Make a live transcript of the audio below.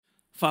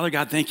Father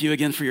God, thank you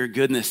again for your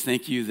goodness.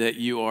 Thank you that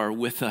you are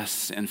with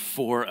us and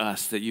for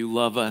us, that you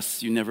love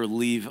us, you never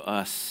leave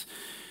us.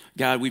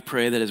 God, we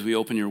pray that as we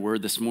open your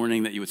word this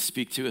morning, that you would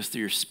speak to us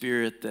through your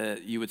spirit,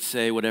 that you would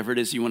say whatever it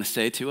is you want to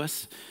say to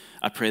us.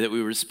 I pray that we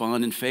would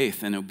respond in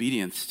faith and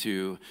obedience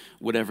to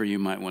whatever you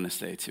might want to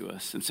say to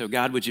us. And so,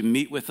 God, would you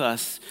meet with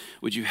us?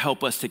 Would you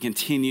help us to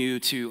continue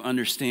to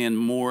understand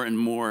more and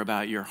more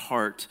about your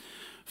heart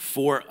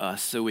for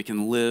us so we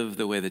can live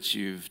the way that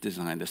you've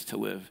designed us to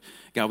live?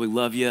 God, we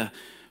love you.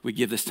 We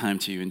give this time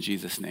to you in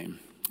Jesus' name.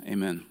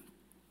 Amen.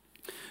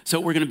 So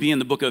we're going to be in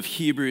the book of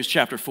Hebrews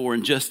chapter 4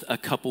 in just a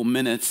couple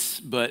minutes.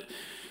 But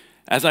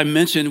as I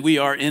mentioned, we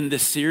are in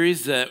this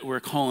series that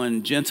we're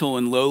calling Gentle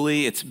and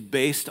Lowly. It's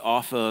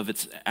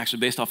actually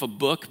based off a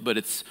book, but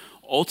it's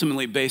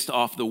ultimately based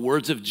off the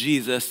words of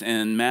Jesus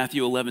in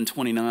Matthew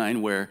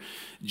 11:29, where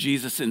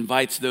Jesus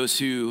invites those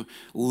who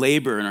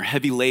labor and are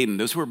heavy laden,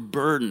 those who are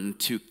burdened,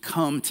 to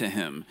come to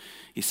him.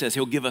 He says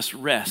he'll give us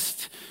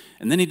rest.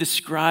 And then he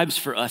describes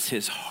for us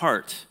his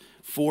heart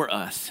for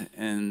us,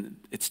 and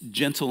it's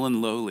gentle and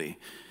lowly.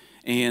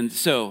 And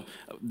so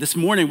this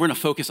morning we're going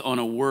to focus on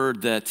a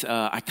word that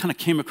I kind of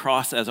came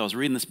across as I was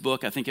reading this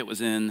book. I think it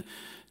was in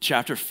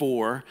chapter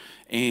 4,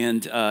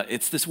 and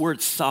it's this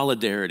word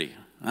solidarity.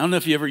 I don't know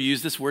if you ever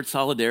use this word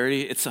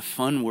solidarity. It's a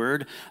fun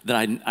word that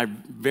I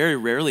very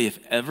rarely, if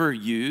ever,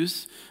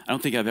 use. I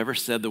don't think I've ever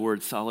said the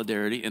word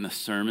solidarity in a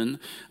sermon.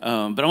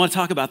 But I want to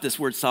talk about this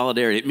word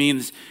solidarity. It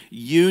means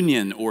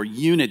union or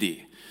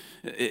unity.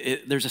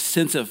 There's a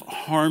sense of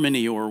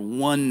harmony or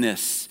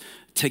oneness,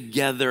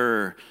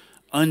 together,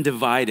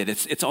 undivided.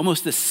 It's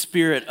almost the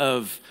spirit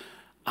of,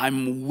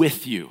 I'm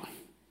with you.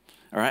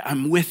 All right,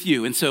 I'm with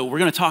you. And so we're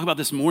going to talk about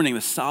this morning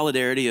the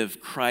solidarity of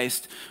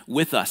Christ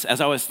with us. As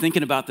I was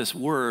thinking about this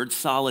word,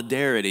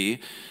 solidarity,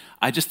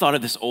 I just thought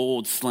of this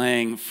old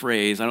slang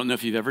phrase. I don't know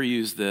if you've ever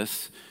used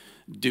this.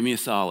 Do me a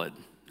solid.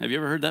 Have you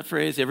ever heard that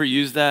phrase? You ever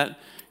used that?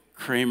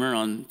 Kramer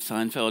on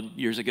Seinfeld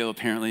years ago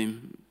apparently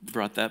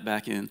brought that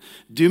back in.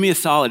 Do me a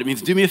solid. It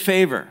means do me a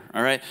favor,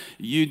 all right?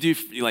 You do,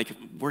 like,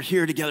 we're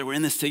here together. We're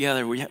in this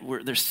together.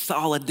 There's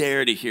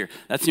solidarity here.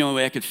 That's the only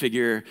way I could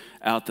figure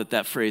out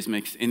that phrase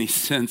makes any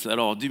sense at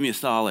all. Do me a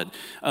solid.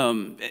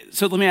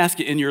 So let me ask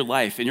you, in your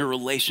life, in your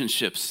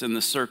relationships, in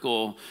the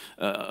circle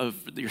of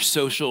your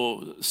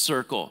social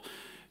circle,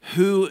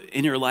 who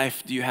in your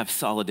life do you have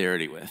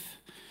solidarity with?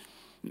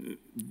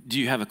 Do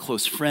you have a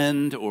close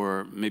friend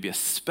or maybe a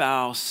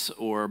spouse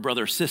or a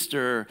brother or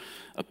sister,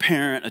 a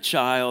parent, a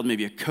child,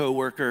 maybe a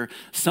coworker,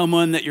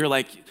 someone that you're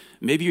like,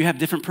 maybe you have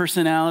different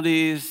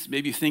personalities,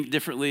 maybe you think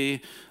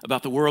differently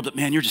about the world, but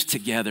man, you're just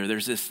together.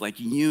 There's this like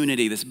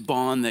unity, this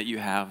bond that you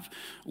have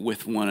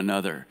with one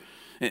another.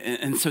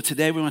 And so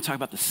today we want to talk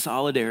about the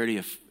solidarity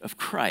of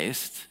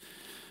Christ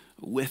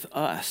with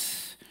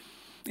us.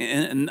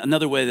 And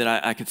another way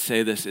that I could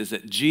say this is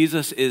that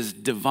Jesus is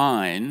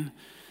divine,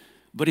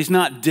 but he's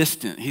not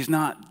distant. He's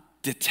not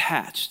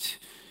detached.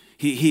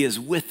 He is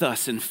with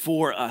us and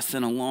for us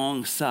and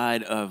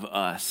alongside of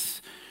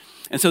us.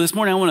 And so this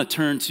morning I want to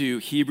turn to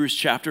Hebrews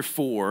chapter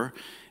 4,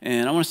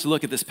 and I want us to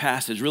look at this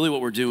passage. Really what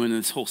we're doing in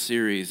this whole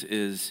series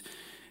is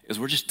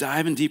we're just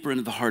diving deeper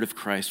into the heart of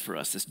Christ for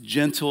us, this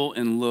gentle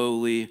and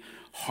lowly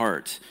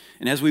heart.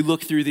 And as we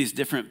look through these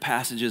different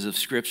passages of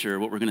Scripture,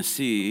 what we're going to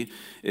see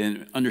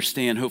and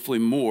understand hopefully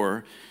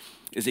more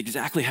is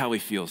exactly how he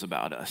feels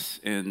about us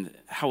and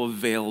how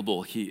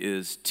available he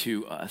is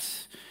to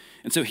us.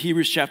 And so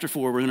Hebrews chapter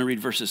 4, we're going to read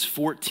verses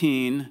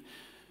 14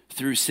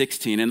 through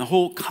 16. And the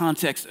whole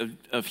context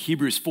of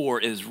Hebrews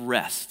 4 is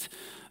rest.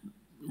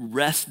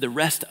 The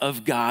rest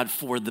of God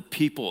for the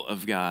people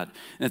of God.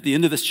 And at the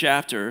end of this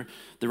chapter,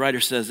 the writer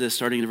says this,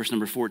 starting in verse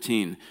number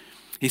 14.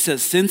 He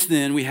says, "Since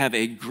then we have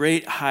a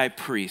great high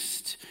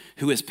priest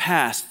who has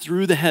passed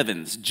through the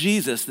heavens,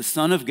 Jesus, the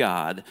Son of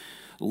God.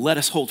 Let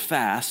us hold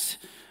fast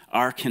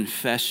our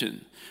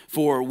confession.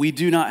 For we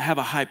do not have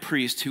a high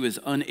priest who is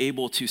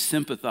unable to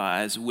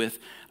sympathize with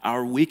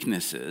our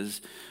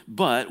weaknesses,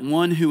 but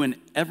one who in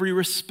every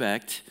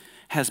respect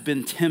has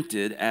been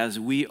tempted as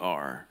we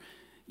are,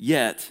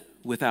 yet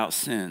without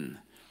sin.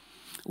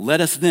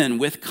 Let us then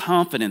with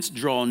confidence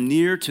draw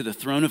near to the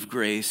throne of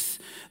grace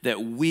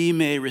that we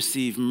may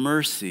receive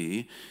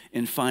mercy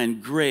and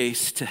find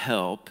grace to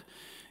help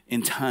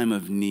in time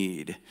of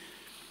need."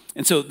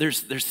 And so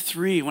there's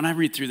three, when I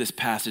read through this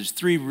passage,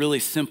 three really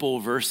simple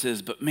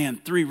verses, but man,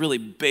 three really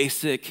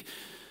basic,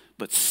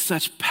 but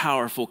such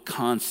powerful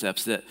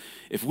concepts that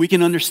if we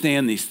can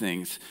understand these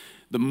things,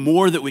 the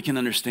more that we can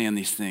understand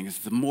these things,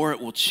 the more it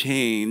will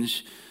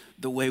change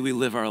the way we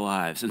live our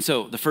lives. And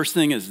so the first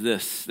thing is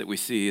this that we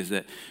see is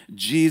that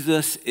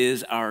Jesus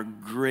is our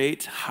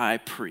great high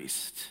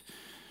priest.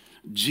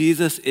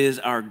 Jesus is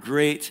our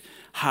great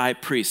high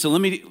priest. So let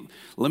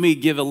me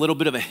give a little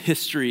bit of a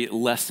history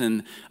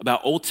lesson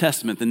about Old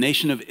Testament, the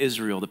nation of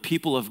Israel, the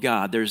people of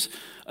God. There's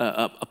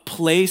a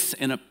place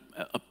and a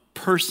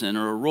person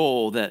or a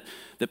role that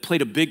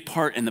played a big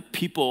part in the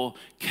people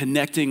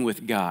connecting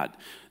with God.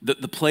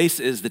 The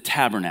place is the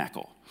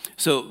tabernacle.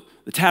 So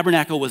the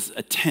tabernacle was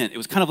a tent. It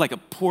was kind of like a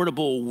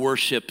portable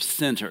worship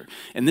center.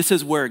 And this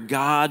is where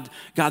God's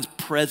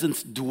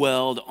presence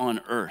dwelled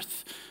on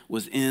earth,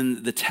 was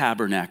in the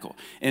tabernacle.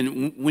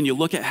 And when you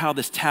look at how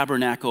this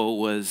tabernacle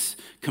was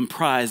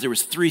comprised, there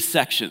was 3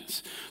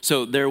 sections.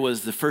 So there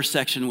was the first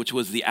section, which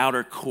was the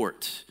outer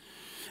court.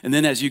 And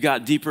then as you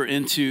got deeper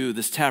into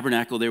this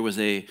tabernacle, there was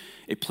a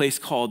place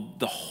called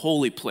the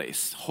holy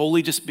place.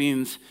 Holy just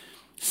means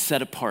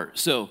set apart.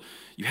 So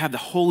you have the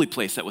holy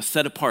place that was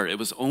set apart. It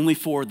was only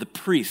for the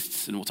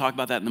priests, and we'll talk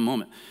about that in a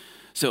moment.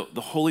 So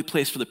the holy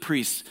place for the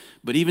priests,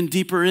 but even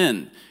deeper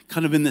in,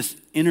 kind of in this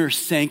inner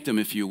sanctum,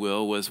 if you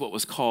will, was what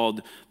was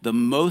called the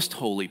most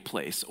holy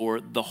place, or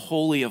the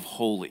Holy of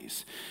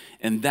Holies.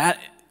 And that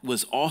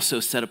was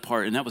also set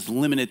apart, and that was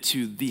limited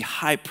to the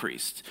high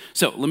priest.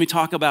 So let me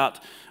talk about,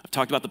 I've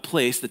talked about the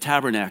place, the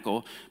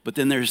tabernacle, but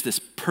then there's this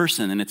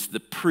person, and it's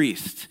the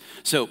priest.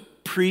 So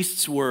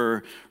priests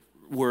were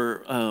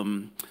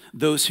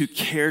those who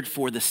cared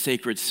for the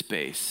sacred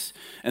space,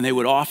 and they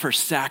would offer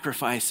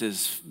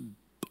sacrifices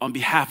on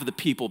behalf of the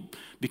people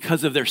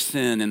because of their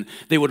sin, and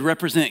they would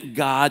represent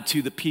God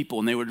to the people,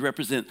 and they would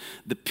represent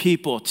the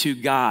people to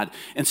God.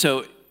 And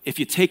so if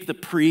you take the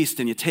priest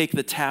and you take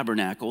the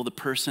tabernacle, the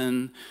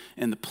person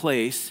and the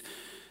place,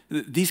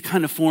 these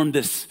kind of form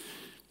this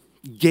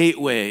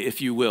gateway, if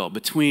you will,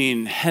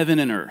 between heaven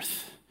and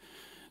earth.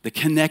 The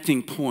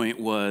connecting point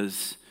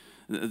was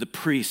the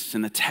priests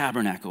and the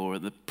tabernacle, or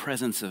the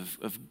presence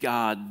of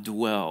God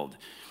dwelled.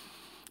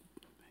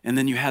 And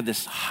then you had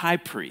this high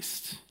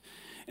priest.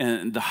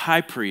 And the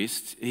high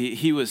priest,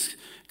 he was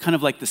kind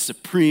of like the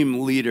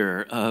supreme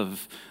leader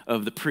of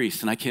the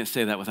priests. And I can't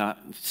say that without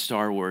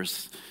Star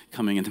Wars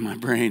coming into my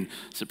brain.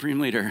 Supreme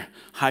leader,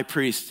 high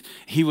priest.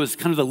 He was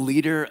kind of the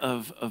leader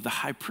of the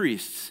high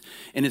priests.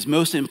 And his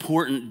most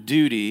important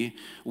duty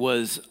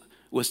was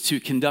to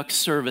conduct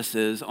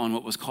services on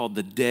what was called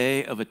the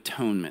Day of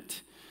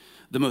Atonement.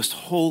 The most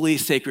holy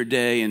sacred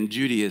day in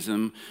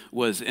Judaism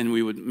was, and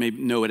we would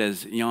maybe know it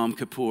as Yom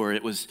Kippur.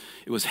 It was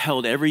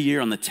held every year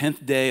on the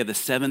 10th day of the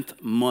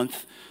 7th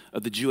month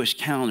of the Jewish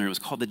calendar. It was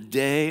called the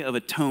Day of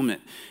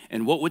Atonement.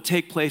 And what would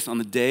take place on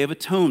the Day of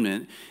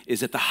Atonement is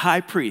that the high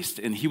priest,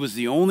 and he was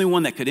the only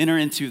one that could enter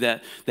into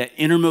that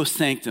innermost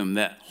sanctum,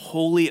 that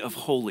Holy of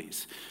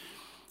Holies.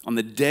 On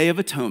the Day of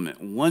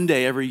Atonement, one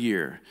day every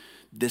year,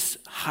 this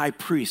high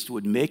priest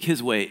would make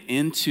his way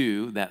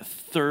into that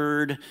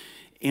third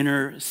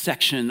inner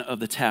section of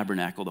the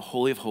tabernacle, the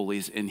Holy of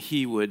Holies, and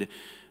he would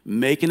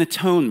make an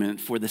atonement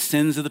for the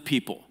sins of the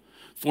people,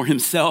 for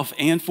himself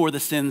and for the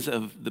sins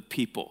of the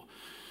people.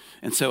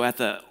 And so at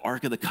the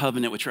Ark of the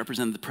Covenant, which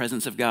represented the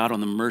presence of God on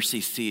the mercy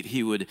seat,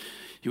 he would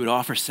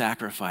offer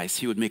sacrifice.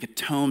 He would make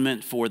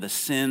atonement for the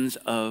sins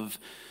of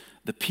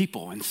the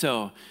people. And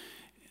so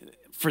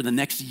for the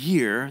next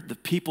year, the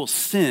people's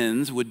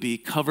sins would be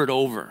covered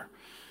over.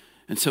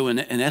 And so in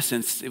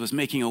essence, it was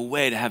making a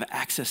way to have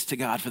access to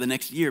God for the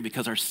next year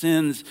because our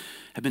sins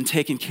have been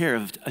taken care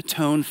of,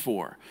 atoned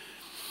for.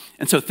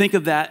 And so think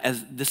of that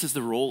as this is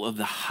the role of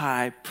the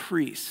high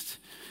priest.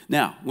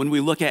 Now, when we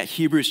look at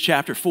Hebrews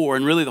chapter 4,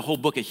 and really the whole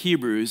book of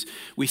Hebrews,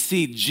 we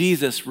see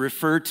Jesus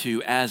referred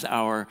to as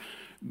our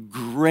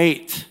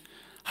great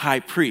high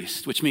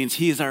priest, which means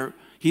he's a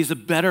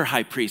better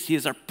high priest. He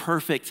is our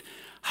perfect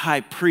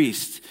high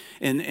priest.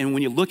 And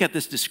when you look at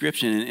this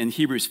description in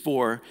Hebrews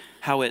 4,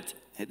 how it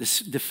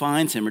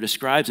defines him or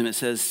describes him, it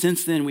says,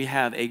 since then we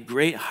have a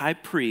great high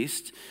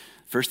priest.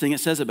 First thing it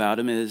says about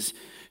him is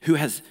who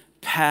has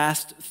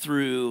passed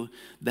through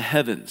the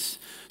heavens.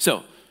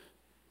 So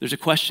there's a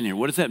question here.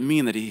 What does that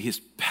mean that he's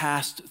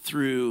passed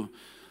through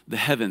the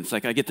heavens?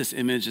 Like I get this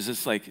image, is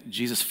this like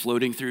Jesus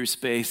floating through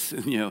space,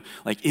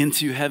 like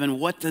into heaven?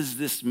 What does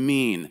this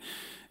mean?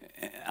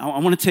 I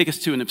want to take us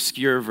to an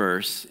obscure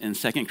verse in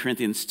 2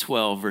 Corinthians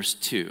 12, verse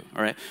 2,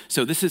 all right?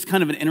 So this is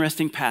kind of an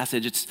interesting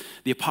passage. It's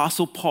the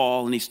Apostle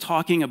Paul, and he's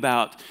talking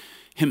about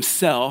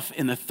himself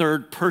in the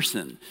third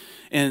person.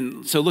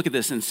 And so look at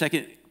this in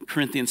 2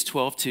 Corinthians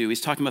 12, 2.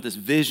 He's talking about this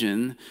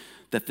vision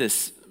that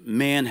this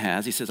man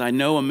has. He says, I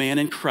know a man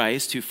in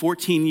Christ who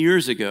 14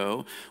 years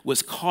ago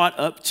was caught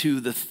up to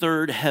the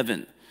third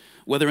heaven.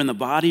 Whether in the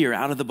body or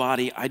out of the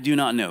body, I do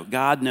not know.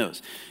 God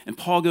knows. And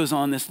Paul goes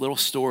on this little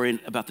story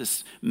about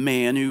this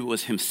man who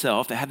was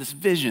himself that had this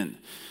vision.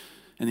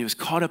 And he was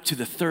caught up to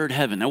the third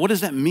heaven. Now, what does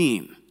that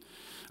mean?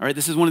 All right,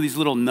 this is one of these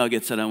little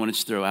nuggets that I wanted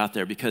to throw out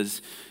there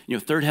because,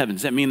 third heaven,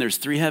 does that mean there's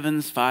 3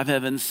 heavens, 5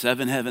 heavens,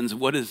 7 heavens?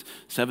 What is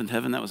seventh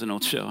heaven? That was an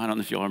old show. I don't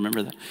know if y'all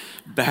remember that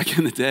back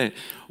in the day.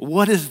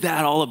 What is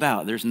that all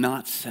about? There's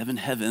not 7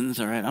 heavens,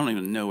 all right? I don't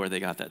even know where they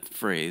got that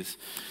phrase.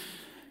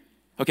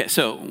 Okay,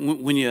 so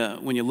when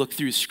you look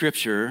through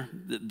Scripture,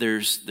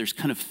 there's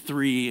kind of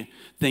 3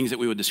 things that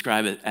we would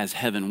describe it as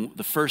heaven.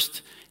 The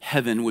first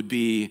heaven would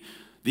be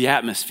the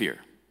atmosphere,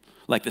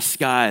 like the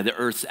sky, the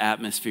earth's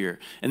atmosphere.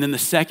 And then the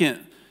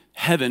second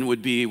heaven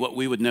would be what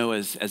we would know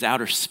as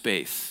outer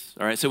space.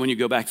 All right, so when you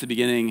go back to the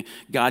beginning,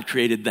 God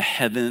created the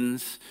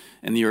heavens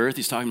and the earth.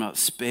 He's talking about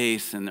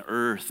space and the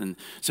earth. And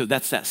so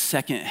that's that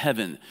second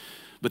heaven.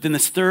 But then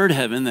this third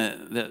heaven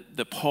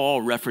that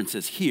Paul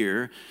references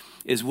here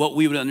is what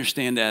we would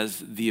understand as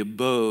the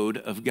abode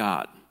of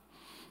God,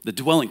 the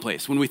dwelling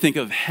place. When we think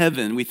of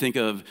heaven, we think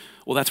of,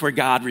 well, that's where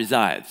God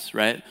resides,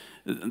 right?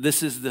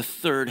 This is the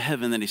third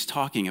heaven that he's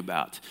talking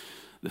about.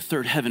 The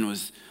third heaven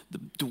was the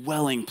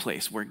dwelling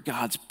place where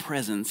God's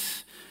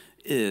presence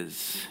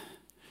is.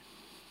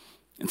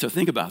 And so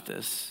think about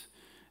this.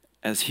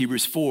 As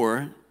Hebrews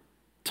 4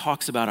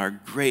 talks about our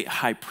great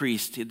high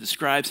priest, it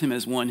describes him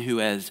as one who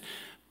has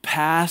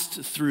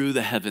passed through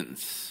the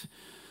heavens.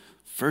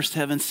 First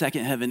heaven,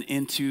 second heaven,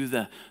 into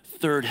the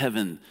third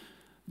heaven,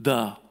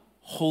 the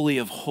Holy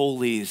of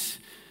Holies,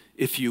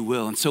 if you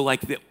will. And so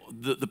like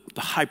the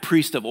high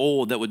priest of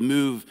old that would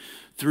move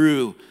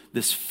through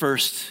this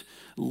first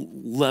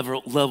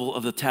level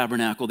of the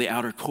tabernacle, the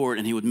outer court,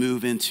 and he would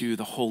move into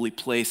the holy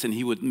place, and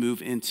he would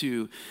move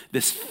into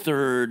this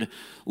third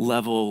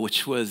level,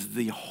 which was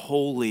the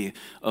Holy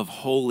of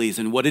Holies.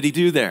 And what did he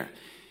do there?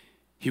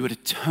 He would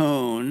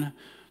atone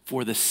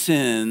for the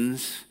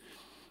sins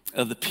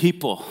of the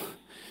people.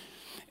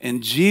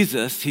 And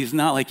Jesus, he's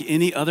not like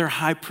any other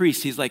high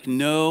priest. He's like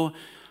no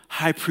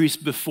high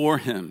priest before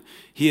him.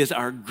 He is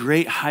our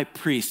great high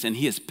priest, and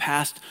he has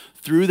passed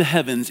through the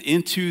heavens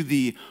into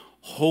the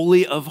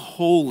Holy of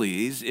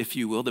Holies, if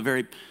you will, the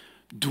very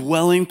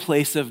dwelling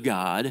place of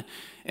God.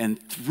 And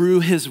through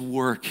his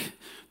work,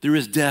 through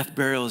his death,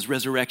 burial, his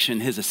resurrection,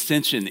 his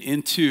ascension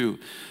into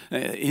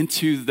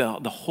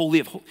the Holy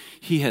of Holies,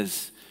 he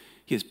has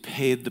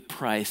paid the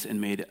price and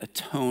made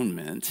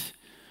atonement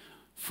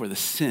for the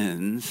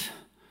sins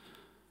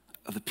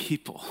of the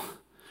people.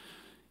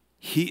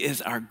 He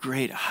is our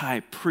great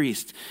high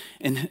priest.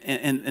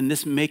 And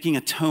this making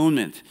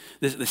atonement,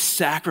 the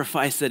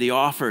sacrifice that he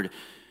offered,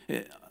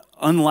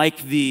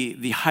 unlike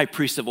the high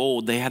priest of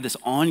old, they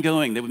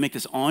would make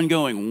this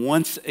ongoing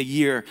once a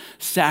year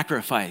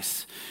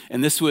sacrifice.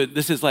 And this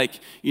is like,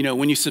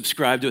 when you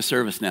subscribe to a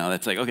service now,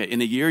 that's like, okay,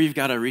 in a year you've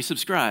got to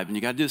resubscribe and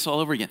you got to do this all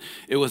over again.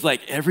 It was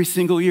like every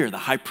single year, the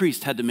high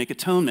priest had to make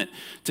atonement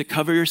to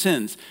cover your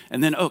sins.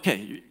 And then,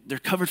 okay, they're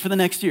covered for the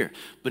next year.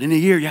 But in a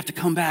year, you have to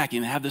come back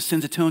and have those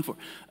sins atoned for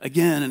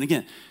again and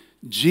again.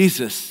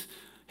 Jesus,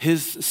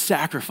 his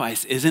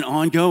sacrifice isn't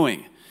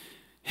ongoing.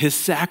 His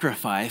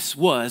sacrifice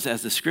was,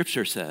 as the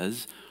scripture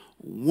says,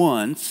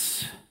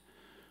 once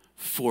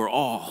for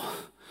all.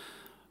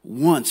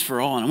 Once for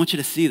all. And I want you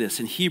to see this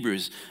in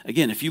Hebrews.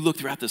 Again, if you look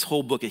throughout this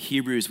whole book of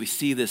Hebrews, we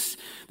see this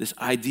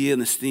idea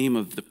and this theme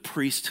of the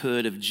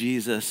priesthood of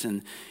Jesus.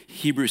 And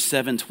Hebrews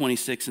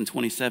 7:26 and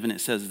 27,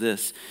 it says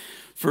this: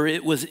 "For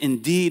it was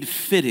indeed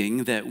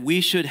fitting that we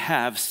should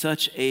have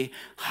such a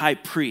high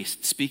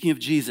priest," speaking of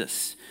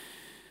Jesus,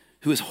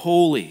 "who is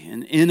holy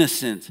and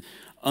innocent,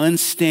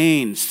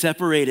 unstained,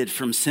 separated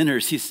from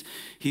sinners."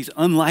 He's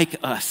unlike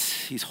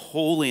us. He's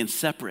holy and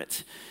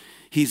separate.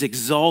 He's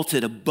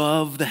exalted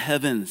above the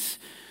heavens.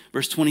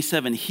 Verse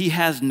 27, he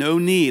has no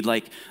need,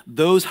 like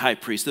those high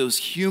priests, those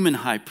human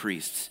high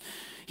priests.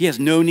 He has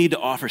no need to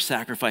offer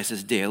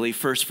sacrifices daily,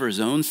 first for his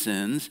own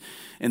sins,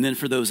 and then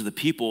for those of the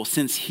people,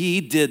 since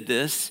he did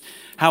this,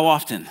 how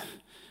often?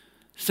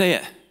 Say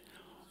it.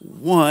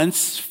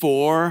 Once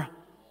for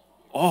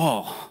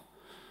all.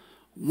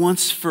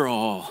 Once for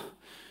all.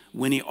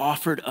 When he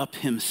offered up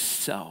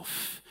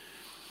himself.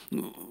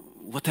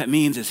 What that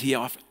means is he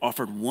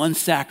offered one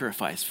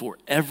sacrifice for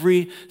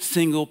every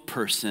single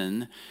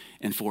person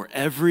and for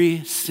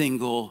every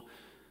single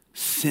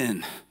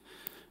sin,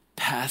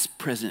 past,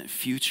 present,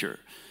 future.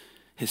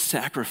 His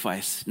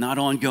sacrifice, not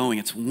ongoing,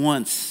 it's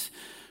once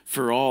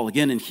for all.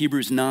 Again, in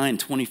Hebrews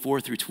 9:24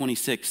 through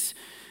 26,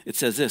 it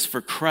says this: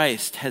 "For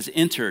Christ has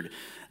entered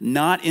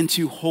not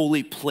into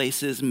holy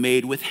places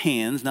made with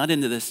hands," not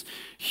into this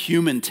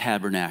human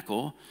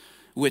tabernacle,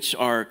 which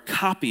are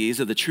copies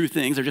of the true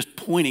things. They're just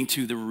pointing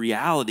to the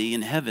reality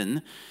in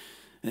heaven.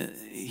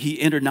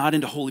 He entered not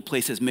into holy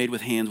places made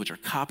with hands, which are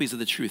copies of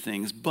the true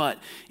things, but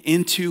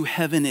into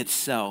heaven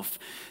itself,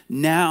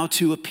 now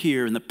to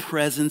appear in the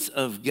presence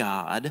of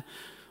God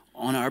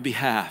on our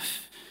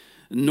behalf.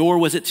 Nor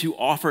was it to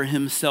offer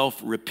himself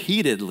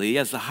repeatedly,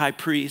 as the high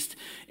priest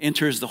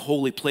enters the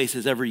holy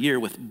places every year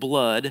with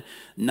blood,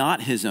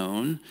 not his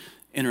own.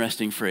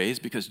 Interesting phrase,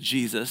 because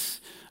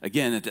Jesus,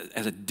 again,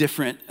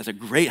 as a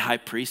great high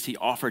priest, he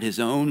offered his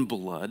own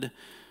blood.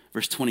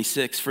 Verse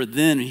 26, "For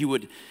then he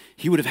would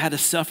have had to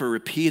suffer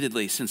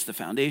repeatedly since the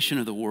foundation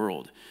of the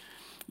world.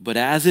 But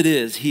as it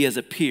is, he has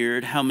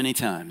appeared how many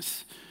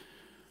times?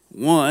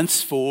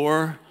 Once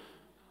for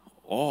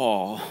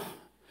all,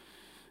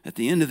 at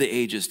the end of the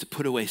ages, to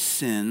put away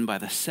sin by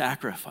the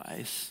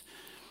sacrifice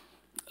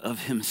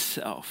of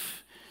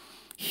himself."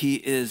 He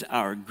is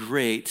our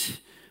great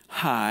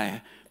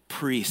high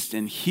priest,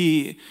 and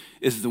he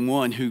is the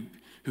one who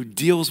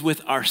deals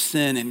with our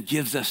sin and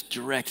gives us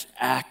direct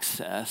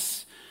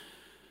access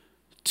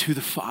to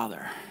the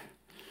Father.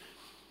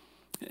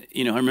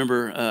 I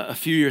remember a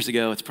few years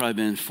ago, it's probably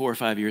been 4 or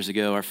 5 years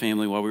ago, our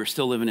family, while we were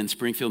still living in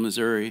Springfield,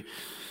 Missouri,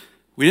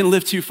 we didn't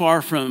live too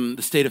far from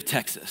the state of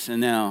Texas.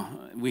 And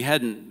now we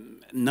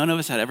hadn't none of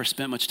us had ever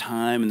spent much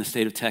time in the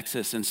state of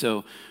Texas. And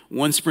so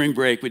one spring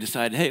break, we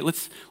decided, hey,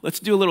 let's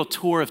do a little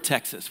tour of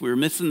Texas. We were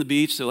missing the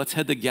beach, so let's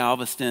head to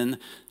Galveston.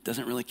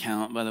 Doesn't really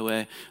count, by the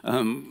way.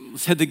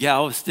 Let's head to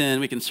Galveston.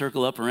 We can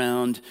circle up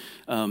around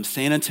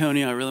San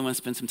Antonio. I really want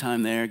to spend some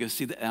time there, go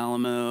see the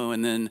Alamo,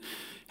 and then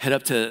head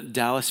up to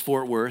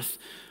Dallas-Fort Worth.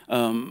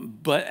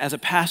 But as a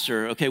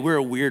pastor, okay, we're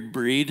a weird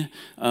breed.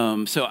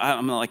 So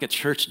I'm like a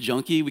church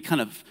junkie. We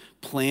kind of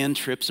plan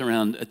trips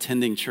around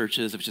attending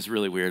churches, which is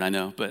really weird, I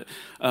know. But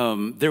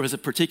there was a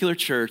particular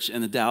church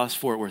in the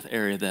Dallas-Fort Worth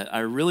area that I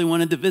really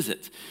wanted to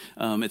visit.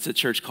 It's a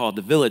church called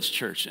the Village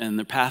Church, and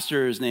the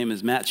pastor's name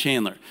is Matt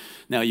Chandler.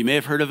 Now, you may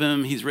have heard of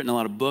him. He's written a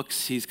lot of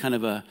books. He's kind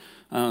of a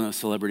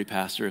celebrity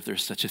pastor, if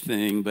there's such a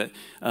thing, but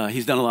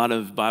he's done a lot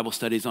of Bible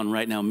studies on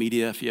Right Now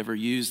Media, if you ever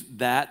use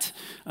that,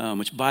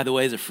 which, by the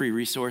way, is a free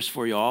resource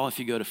for you all. If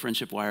you go to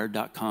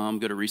friendshipwired.com,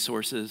 go to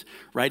resources.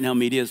 Right Now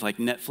Media is like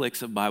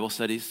Netflix of Bible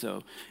studies,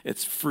 so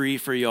it's free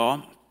for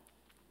y'all.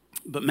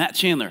 But Matt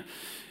Chandler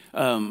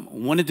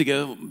wanted to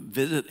go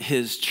visit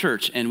his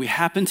church, and we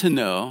happen to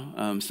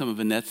know some of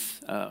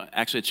Annette's,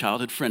 actually a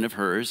childhood friend of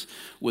hers,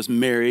 was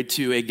married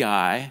to a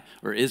guy,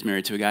 or is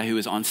married to a guy who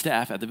was on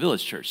staff at the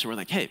Village Church. So we're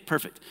like, hey,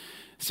 perfect.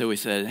 So we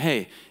said,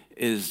 hey,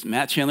 is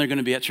Matt Chandler going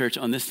to be at church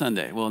on this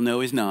Sunday? Well,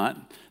 no, he's not.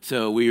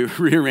 So we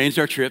rearranged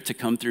our trip to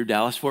come through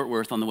Dallas-Fort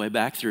Worth on the way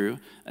back through.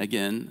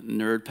 Again,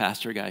 nerd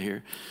pastor guy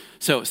here.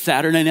 So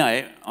Saturday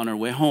night, on our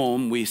way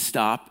home, we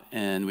stop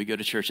and we go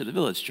to church at the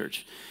Village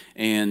Church.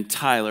 And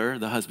Tyler,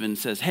 the husband,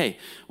 says, hey,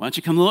 why don't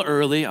you come a little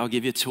early? I'll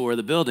give you a tour of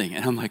the building.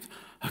 And I'm like,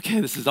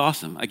 okay, this is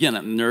awesome. Again,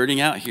 I'm nerding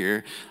out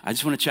here. I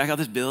just want to check out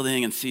this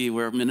building and see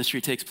where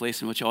ministry takes place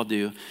and what y'all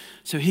do.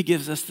 So he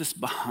gives us this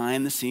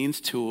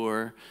behind-the-scenes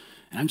tour.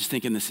 And I'm just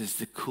thinking this is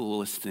the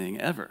coolest thing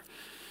ever.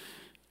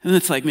 And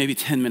it's like maybe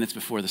 10 minutes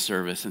before the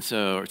service. And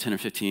so, or 10 or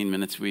 15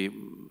 minutes, we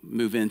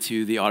move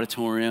into the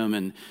auditorium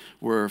and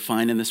we're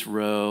finding this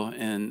row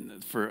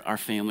and for our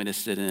family to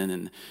sit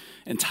in.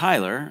 And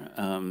Tyler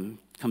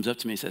comes up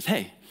to me and says,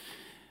 hey,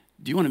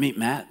 do you want to meet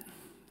Matt?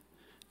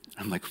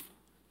 I'm like,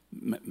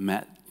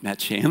 Matt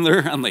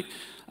Chandler?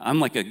 I'm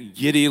like a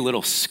giddy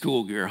little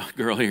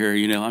schoolgirl here,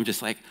 you know. I'm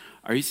just like,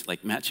 are you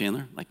like Matt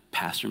Chandler? Like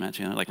Pastor Matt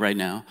Chandler, like right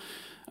now?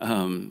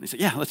 He said,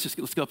 yeah, let's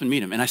go up and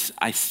meet him. And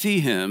I see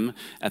him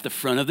at the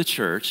front of the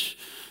church,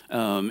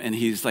 and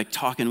he's like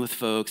talking with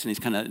folks, and he's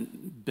kind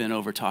of been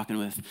over talking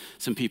with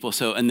some people.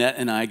 So Annette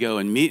and I go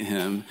and meet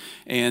him,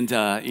 and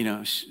you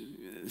know,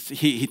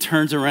 he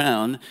turns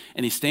around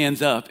and he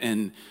stands up,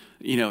 and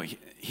you know,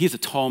 he's a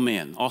tall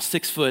man, all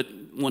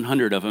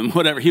 6'1" of him,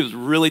 whatever. He was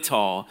really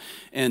tall.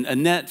 And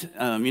Annette,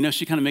 you know,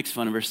 she kind of makes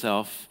fun of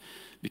herself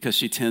because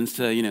she tends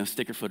to, you know,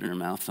 stick her foot in her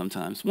mouth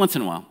sometimes, once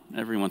in a while,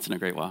 every once in a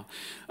great while.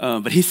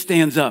 But he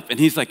stands up, and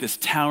he's like this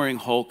towering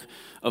hulk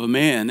of a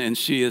man, and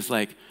she is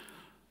like,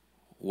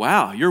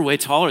 wow, you're way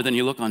taller than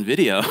you look on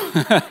video.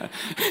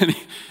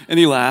 and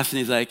he laughs, and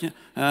he's like,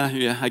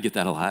 yeah, I get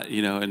that a lot,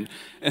 you know.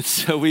 And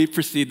so we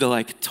proceed to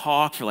like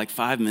talk for like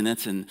 5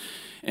 minutes,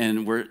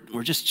 and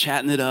we're just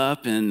chatting it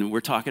up, and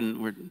we're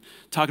talking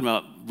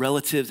about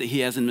relatives that he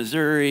has in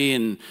Missouri,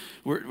 and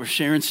we're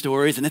sharing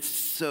stories, and it's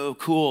so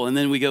cool. And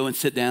then we go and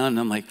sit down, and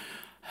I'm like,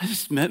 I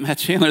just met Matt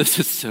Chandler. This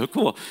is so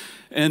cool.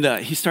 And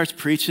he starts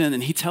preaching,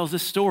 and he tells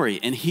this story,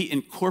 and he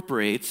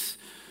incorporates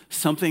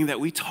something that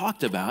we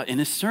talked about in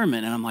his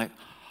sermon. And I'm like,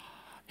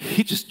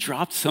 he just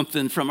dropped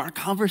something from our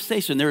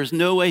conversation. There is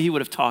no way he would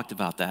have talked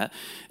about that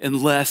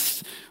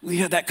unless we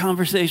had that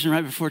conversation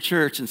right before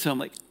church. And so I'm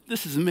like,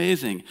 this is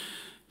amazing.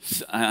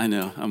 I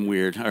know, I'm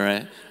weird, all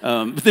right?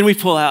 But then we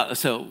pull out,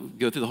 so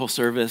go through the whole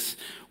service.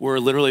 We're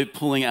literally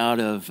pulling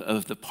out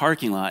of the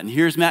parking lot, and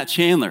here's Matt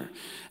Chandler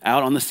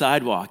out on the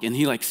sidewalk, and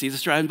he like sees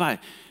us driving by.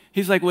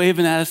 He's like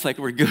waving at us like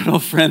we're good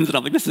old friends, and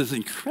I'm like, this is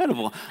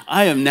incredible.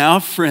 I am now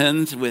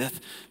friends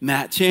with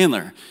Matt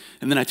Chandler.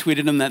 And then I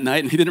tweeted him that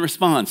night, and he didn't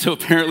respond. So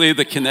apparently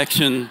the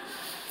connection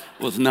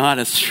was not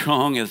as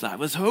strong as I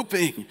was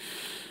hoping.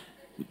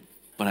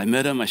 But I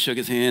met him, I shook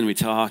his hand, we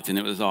talked, and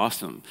it was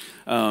awesome.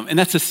 And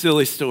that's a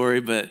silly story,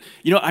 but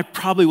you know, I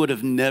probably would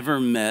have never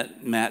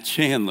met Matt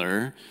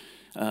Chandler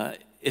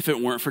if it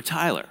weren't for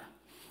Tyler.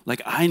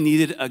 Like, I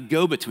needed a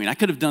go-between. I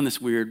could have done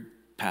this weird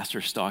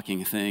pastor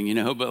stalking thing, you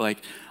know, but like,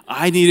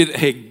 I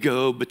needed a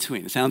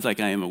go-between. It sounds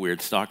like I am a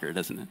weird stalker,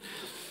 doesn't it?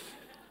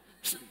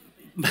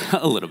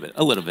 A little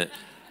bit.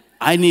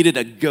 I needed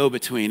a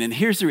go-between. And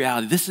here's the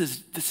reality. This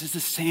is the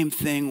same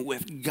thing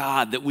with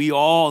God, that we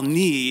all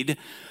need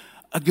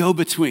a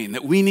go-between,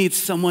 that we need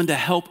someone to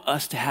help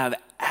us to have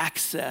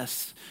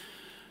access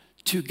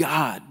to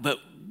God. But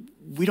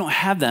we don't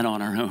have that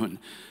on our own.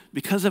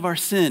 Because of our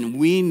sin,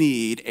 we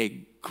need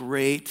a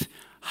great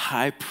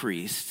high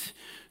priest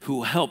who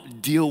will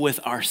help deal with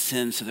our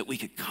sin so that we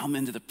could come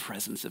into the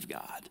presence of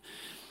God.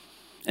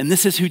 And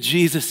this is who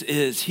Jesus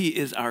is. He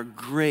is our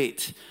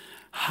great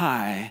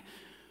high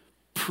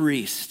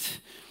priest.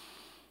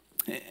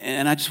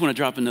 And I just want to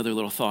drop another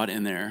little thought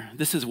in there.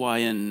 This is why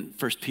in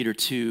 1 Peter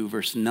 2,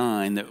 verse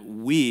 9, that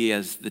we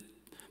as the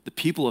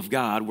people of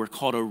God, we're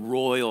called a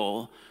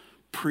royal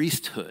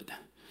priesthood.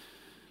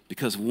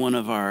 because one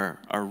of our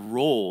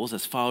roles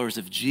as followers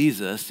of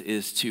Jesus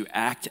is to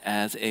act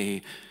as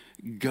a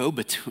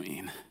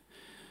go-between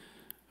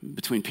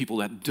between people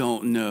that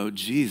don't know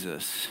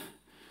Jesus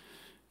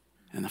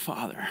and the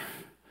Father.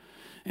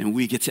 And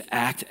we get to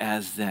act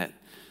as that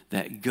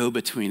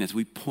go-between as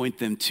we point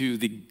them to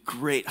the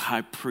great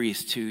high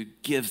priest who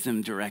gives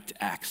them direct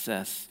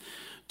access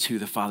to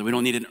the Father. We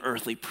don't need an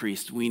earthly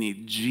priest. We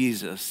need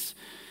Jesus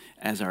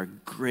as our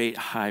great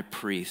high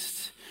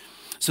priest.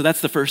 So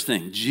that's the first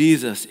thing.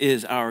 Jesus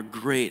is our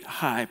great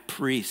high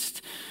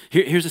priest.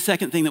 Here's the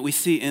second thing that we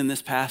see in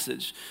this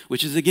passage,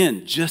 which is,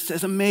 again, just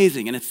as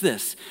amazing, and it's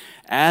this.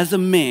 As a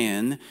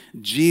man,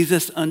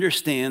 Jesus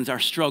understands our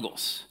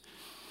struggles.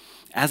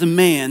 As a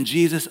man,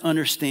 Jesus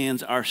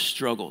understands our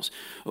struggles.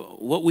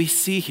 What we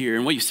see here,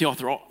 and what you see all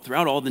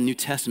throughout all the New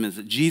Testament, is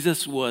that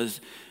Jesus was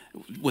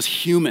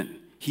human.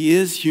 He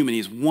is human.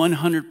 He's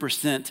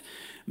 100%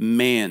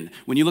 man.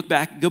 When you go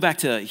back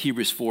to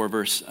Hebrews 4,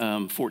 verse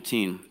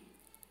 14.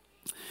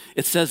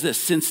 It says this: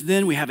 since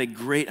then we have a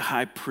great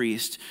high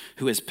priest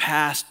who has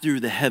passed through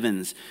the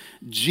heavens,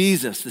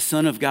 Jesus, the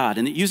Son of God.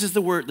 And it uses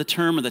the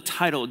term or the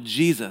title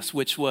Jesus,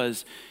 which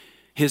was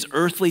his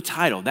earthly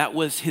title. That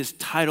was his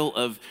title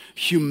of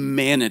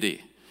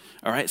humanity.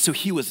 All right, so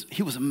he was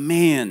a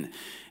man,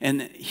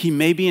 and he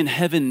may be in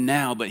heaven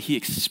now, but he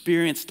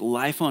experienced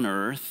life on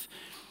earth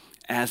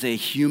as a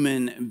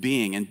human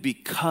being. And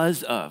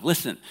because of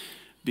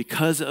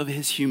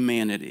his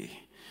humanity,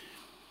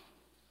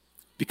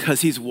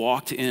 because he's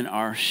walked in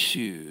our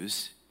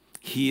shoes,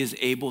 he is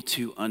able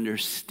to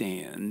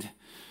understand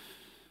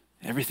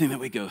everything that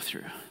we go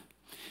through.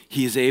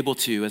 He is able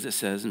to, as it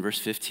says in verse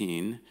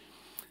 15,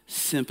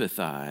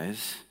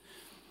 sympathize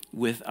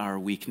with our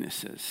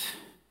weaknesses.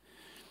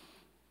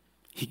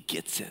 He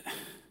gets it.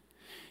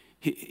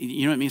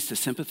 You know what it means to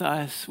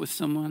sympathize with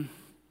someone?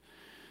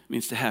 It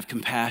means to have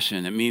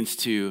compassion. It means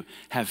to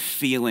have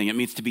feeling. It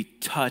means to be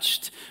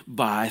touched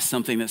by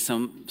something that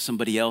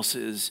somebody else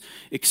is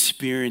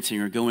experiencing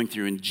or going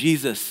through. And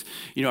Jesus,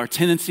 our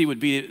tendency would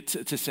be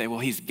to say, well,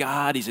 he's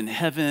God. He's in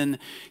heaven.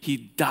 He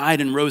died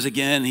and rose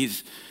again.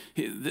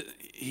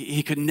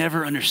 He could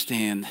never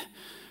understand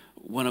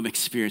what I'm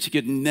experiencing.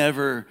 He could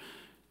never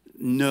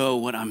know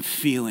what I'm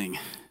feeling.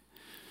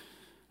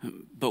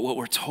 But what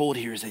we're told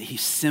here is that he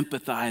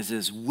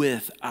sympathizes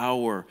with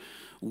our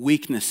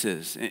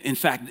weaknesses. In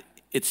fact,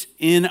 it's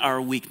in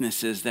our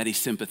weaknesses that he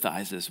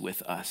sympathizes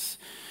with us.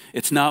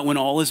 It's not when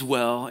all is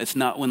well. It's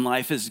not when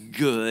life is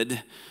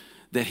good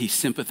that he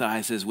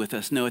sympathizes with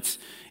us. No, it's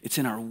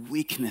in our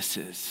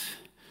weaknesses.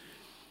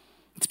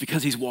 It's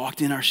because he's walked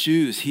in our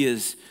shoes. He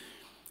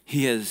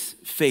has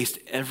faced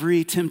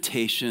every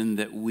temptation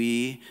that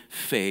we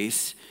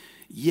face,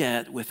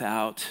 yet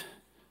without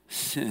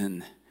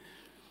sin.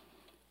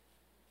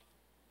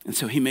 And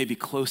so he may be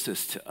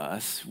closest to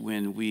us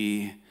when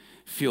we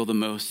feel the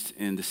most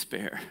in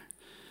despair,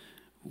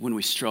 when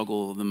we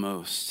struggle the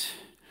most.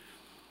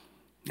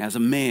 As a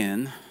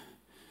man,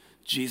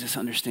 Jesus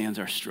understands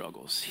our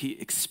struggles. He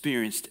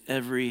experienced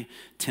every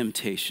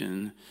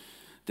temptation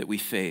that we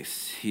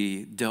face.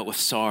 He dealt with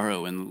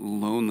sorrow and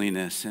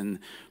loneliness and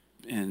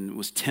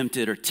was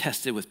tempted or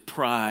tested with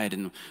pride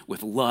and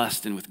with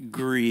lust and with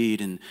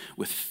greed and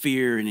with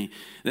fear. And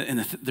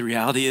the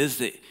reality is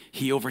that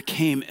he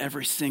overcame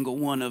every single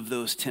one of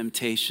those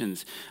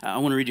temptations. I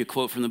want to read you a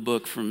quote from the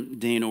book from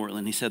Dane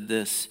Ortlund. He said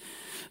this: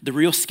 the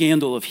real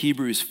scandal of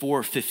Hebrews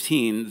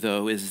 4:15,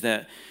 though,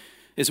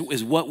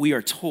 is what we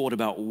are told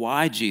about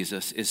why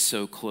Jesus is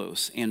so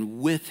close and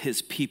with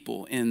his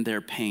people in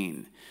their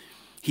pain.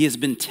 He has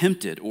been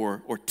tempted or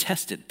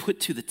tested,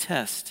 put to the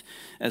test,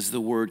 as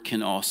the word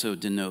can also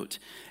denote,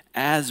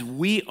 as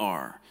we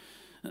are.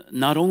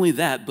 Not only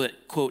that,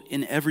 but, quote,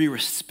 in every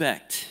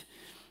respect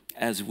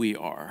as we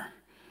are.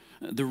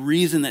 The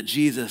reason that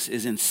Jesus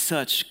is in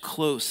such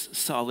close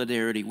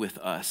solidarity with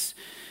us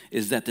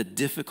is that the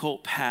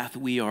difficult path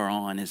we are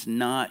on is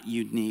not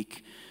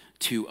unique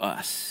to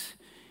us.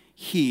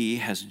 He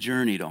has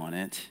journeyed on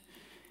it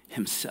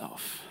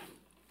himself.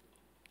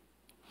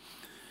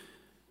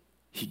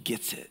 He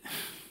gets it.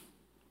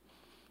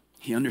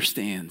 He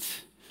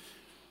understands.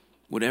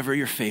 Whatever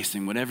you're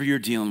facing, whatever you're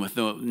dealing with,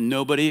 though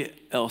nobody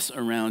else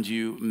around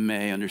you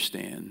may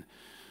understand,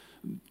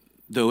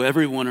 though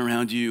everyone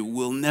around you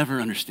will never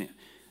understand,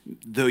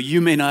 though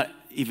you may not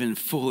even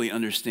fully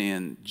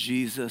understand,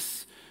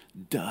 Jesus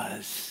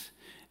does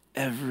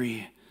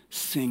every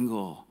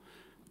single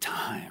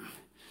time.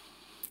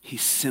 He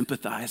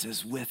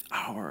sympathizes with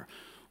our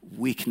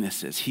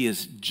weaknesses. He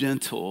is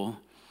gentle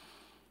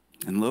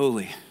and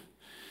lowly.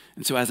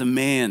 And so as a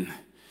man,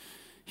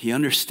 he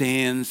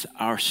understands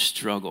our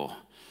struggle.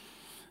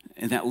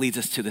 And that leads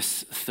us to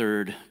this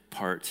third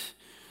part,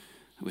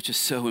 which is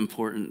so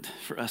important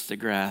for us to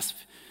grasp.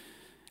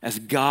 As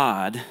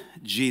God,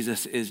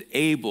 Jesus is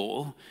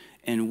able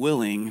and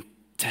willing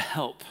to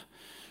help.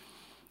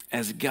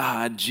 As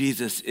God,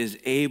 Jesus is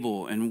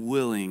able and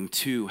willing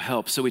to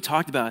help. So we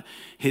talked about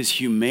his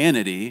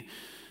humanity,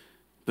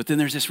 but then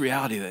there's this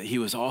reality that he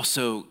was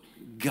also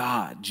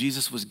God.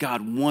 Jesus was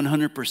God,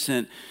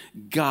 100%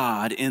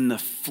 God in the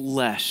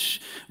flesh.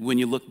 When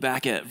you look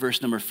back at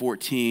verse number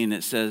 14,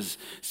 it says,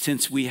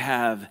 since we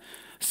have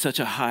such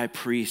a high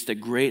priest, a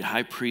great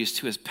high priest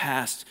who has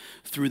passed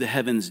through the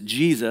heavens,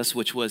 Jesus,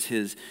 which was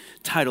his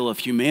title of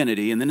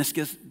humanity. And then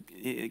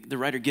the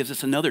writer gives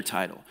us another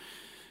title,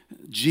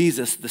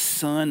 Jesus, the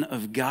Son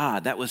of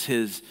God. That was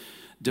his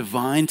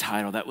divine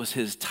title. That was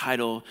his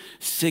title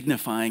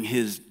signifying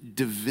his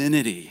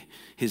divinity,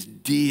 his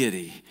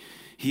deity.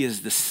 He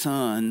is the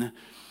Son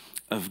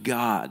of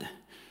God.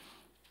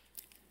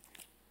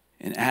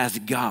 And as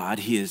God,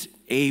 he is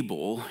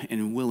able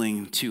and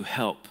willing to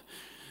help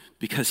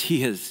because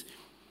he has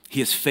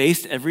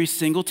faced every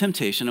single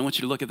temptation. I want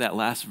you to look at that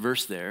last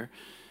verse there.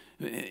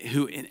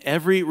 Who in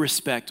every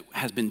respect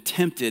has been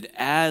tempted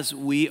as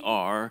we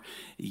are,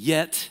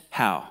 yet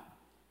how?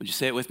 Would you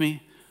say it with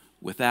me?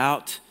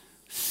 Without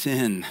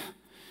sin.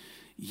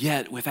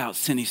 Yet without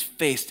sin. He's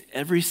faced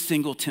every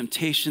single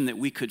temptation that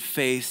we could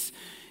face,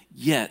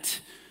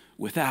 yet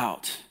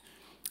without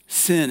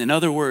sin. In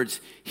other words,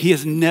 he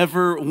has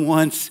never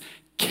once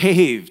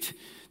caved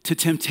to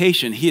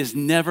temptation. He has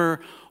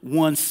never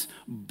once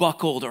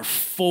buckled or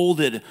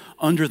folded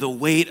under the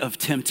weight of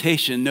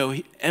temptation. No,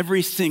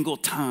 every single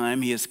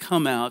time he has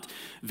come out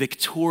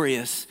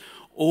victorious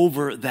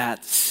over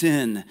that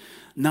sin.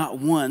 Not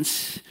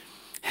once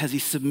has he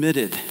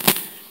submitted.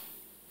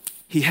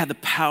 He had the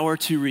power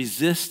to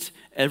resist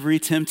every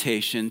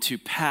temptation, to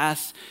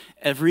pass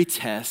every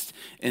test,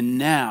 and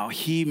now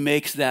he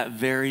makes that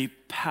very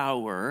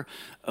power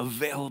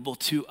available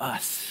to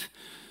us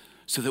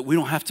so that we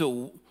don't have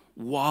to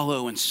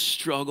wallow and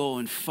struggle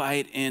and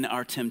fight in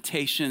our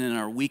temptation and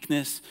our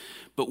weakness,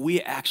 but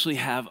we actually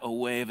have a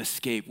way of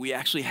escape. We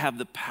actually have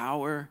the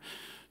power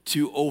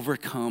to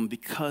overcome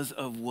because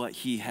of what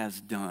he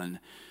has done.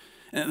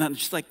 And I'm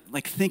just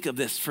like think of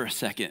this for a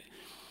second.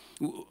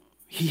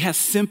 He has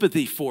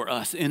sympathy for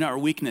us in our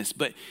weakness,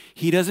 but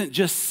he doesn't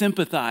just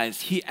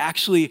sympathize. He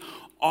actually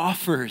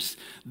offers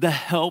the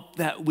help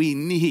that we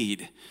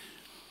need.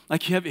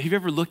 Like, have you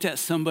ever looked at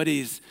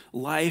somebody's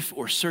life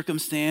or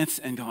circumstance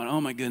and gone, oh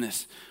my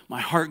goodness,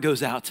 my heart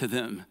goes out to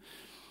them.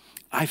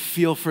 I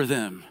feel for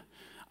them.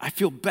 I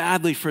feel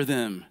badly for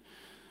them.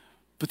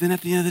 But then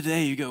at the end of the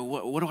day, you go,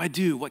 what do I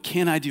do? What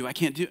can I do? I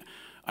can't do,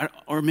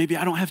 or maybe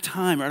I don't have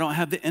time, or I don't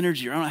have the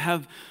energy, or I don't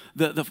have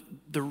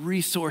the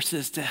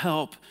resources to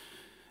help.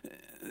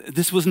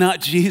 This was not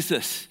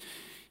Jesus.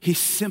 He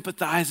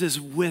sympathizes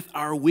with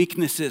our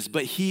weaknesses,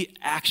 but he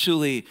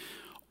actually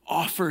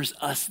offers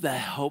us the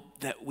help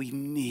that we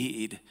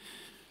need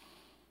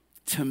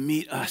to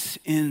meet us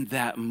in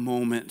that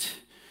moment.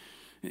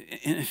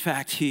 And in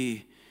fact,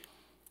 he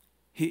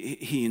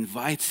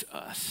invites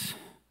us.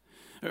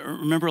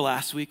 Remember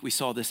last week we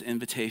saw this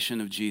invitation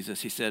of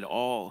Jesus. He said,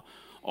 all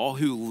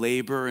who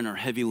labor and are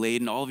heavy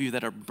laden, all of you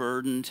that are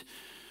burdened,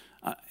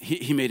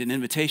 he made an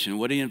invitation.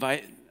 What did he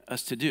invite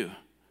us to do?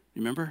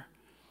 Remember?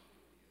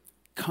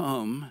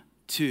 Come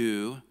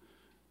to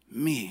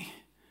me.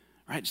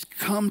 Right? Just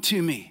come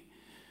to me.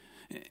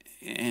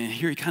 And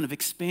here he kind of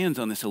expands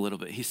on this a little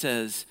bit. He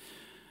says,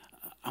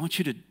 I want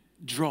you to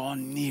draw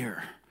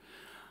near.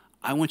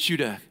 I want you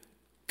to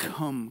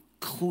come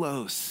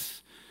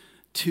close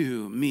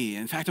to me.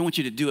 In fact, I want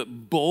you to do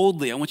it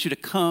boldly. I want you to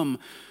come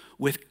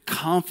with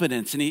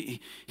confidence. And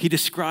he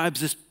describes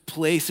this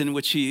place in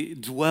which he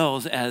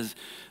dwells as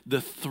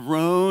the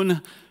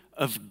throne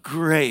of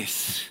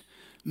grace.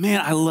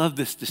 Man, I love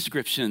this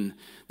description,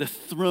 the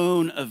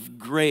throne of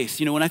grace.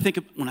 You know, when I think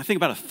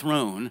about a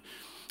throne,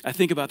 I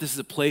think about this as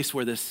a place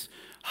where this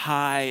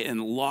high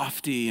and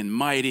lofty and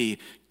mighty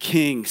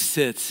king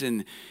sits,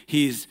 and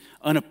he's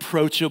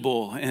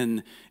unapproachable,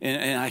 and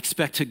I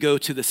expect to go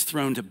to this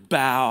throne to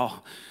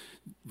bow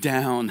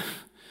down,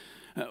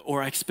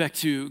 or I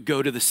expect to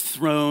go to this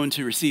throne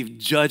to receive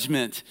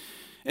judgment.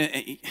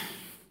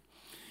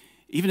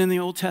 Even in the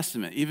Old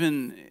Testament,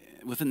 even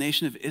with the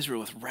nation of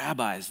Israel, with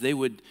rabbis, they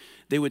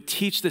would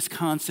teach this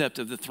concept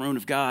of the throne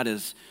of God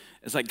as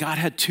like God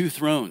had two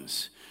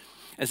thrones,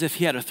 as if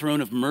he had a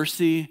throne of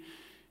mercy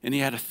and he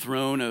had a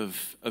throne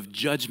of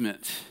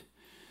judgment,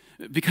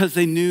 because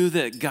they knew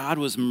that God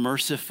was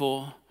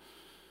merciful,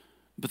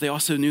 but they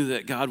also knew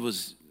that God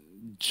was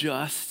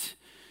just,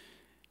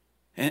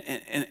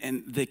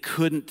 and they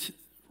couldn't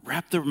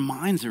wrap their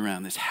minds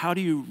around this. How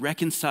do you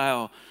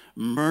reconcile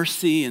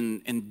mercy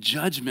and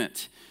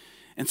judgment?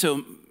 And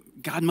so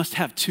God must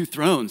have two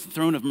thrones, the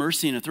throne of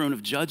mercy and a throne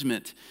of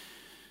judgment.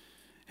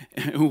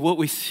 And what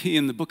we see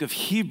in the book of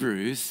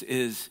Hebrews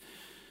is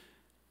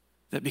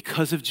that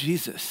because of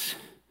Jesus,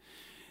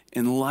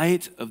 in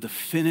light of the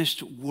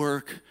finished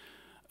work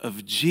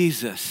of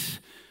Jesus,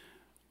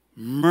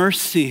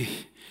 mercy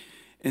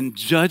and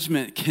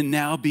judgment can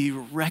now be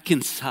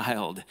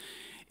reconciled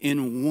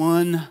in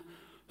one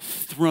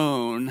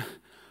throne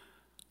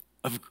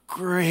of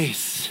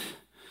grace.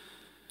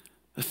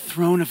 A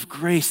throne of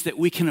grace that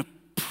we can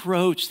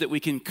approach, that we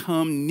can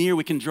come near,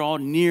 we can draw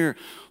near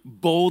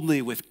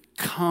boldly with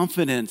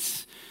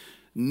confidence,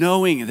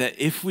 knowing that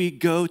if we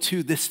go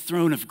to this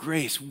throne of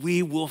grace,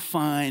 we will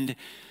find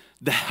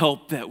the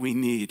help that we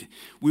need.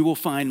 We will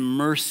find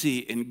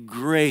mercy and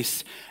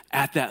grace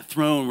at that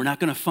throne. We're not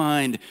going to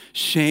find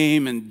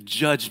shame and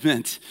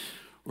judgment.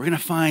 We're going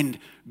to find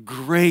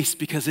grace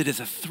because it is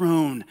a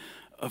throne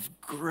of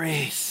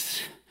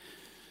grace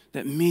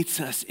that meets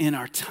us in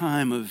our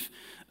time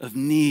of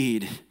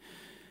need.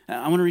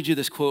 I want to read you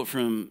this quote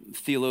from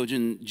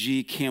theologian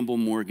G. Campbell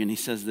Morgan. He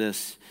says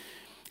this.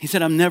 He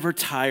said, "I'm never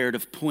tired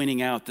of pointing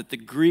out that the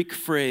Greek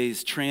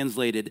phrase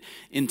translated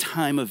in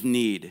time of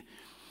need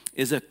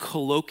is a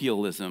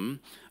colloquialism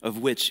of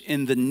which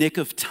in the nick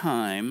of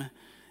time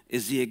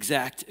is the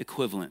exact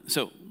equivalent."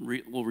 So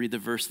we'll read the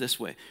verse this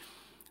way.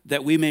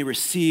 "That we may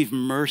receive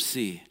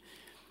mercy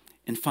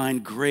and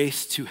find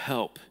grace to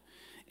help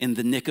in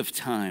the nick of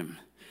time.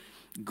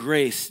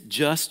 Grace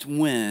just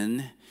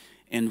when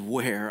and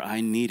where I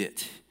need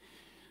it."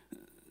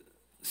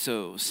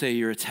 So say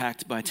you're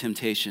attacked by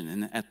temptation,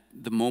 and at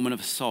the moment of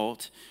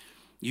assault,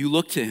 you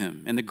look to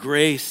him, and the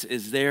grace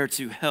is there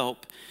to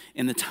help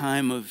in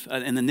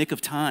the nick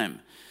of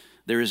time.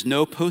 There is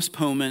no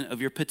postponement of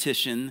your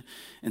petition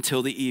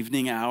until the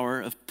evening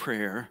hour of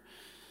prayer,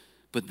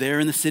 but there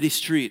in the city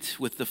street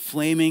with the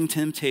flaming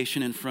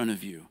temptation in front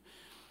of you,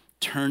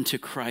 turn to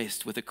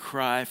Christ with a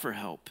cry for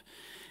help,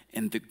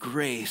 and the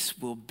grace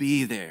will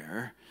be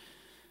there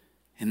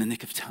in the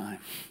nick of time.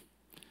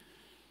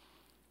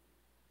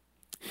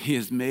 He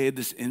has made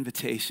this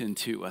invitation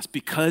to us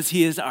because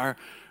he is our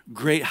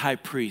great high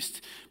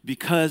priest,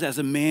 because as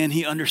a man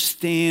he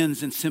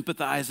understands and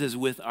sympathizes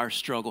with our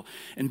struggle,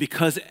 and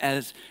because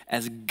as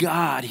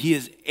God he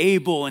is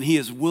able and he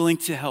is willing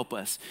to help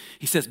us.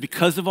 He says,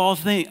 because of all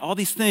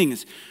these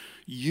things,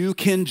 you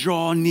can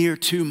draw near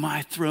to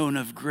my throne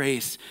of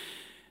grace.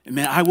 And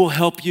man, I will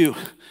help you.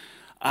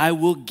 I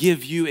will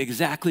give you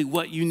exactly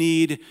what you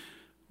need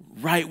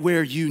right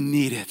where you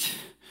need it.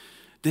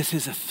 This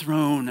is a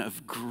throne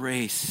of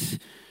grace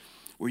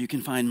where you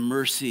can find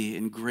mercy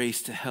and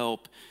grace to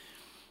help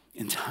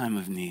in time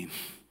of need.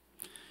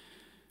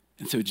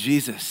 And so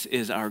Jesus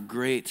is our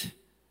great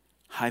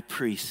high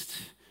priest.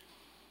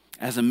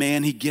 As a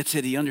man, he gets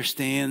it. He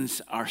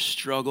understands our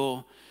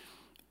struggle.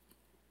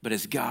 But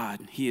as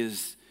God, he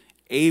is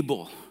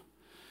able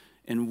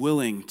and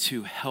willing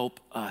to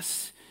help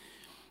us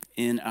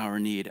in our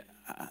need.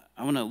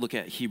 I want to look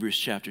at Hebrews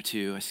chapter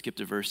 2. I skipped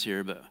a verse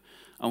here, but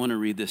I want to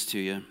read this to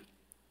you.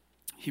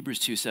 Hebrews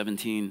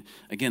 2:17.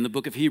 Again, the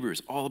book of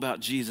Hebrews, all about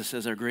Jesus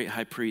as our great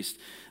high priest.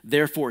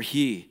 Therefore,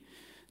 he,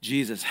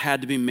 Jesus,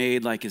 had to be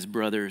made like his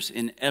brothers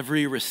in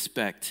every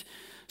respect,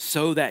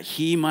 so that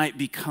he might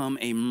become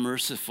a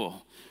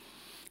merciful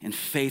and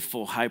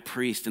faithful high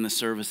priest in the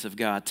service of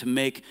God, to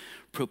make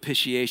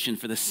propitiation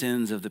for the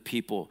sins of the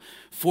people.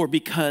 For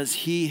because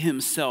he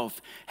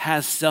himself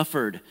has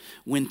suffered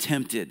when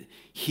tempted,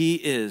 he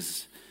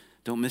is,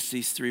 don't miss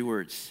these three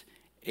words,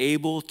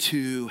 able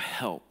to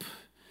help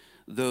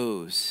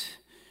those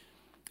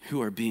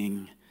who are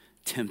being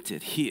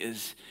tempted. He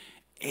is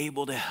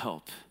able to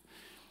help.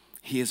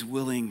 He is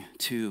willing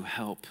to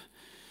help.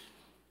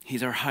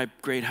 He's our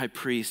great high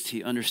priest.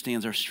 He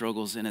understands our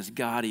struggles, and as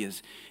God, he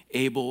is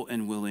able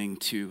and willing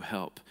to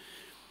help.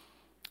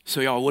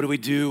 So y'all, what do we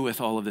do with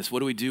all of this? What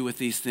do we do with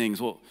these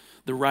things? Well,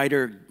 the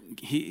writer,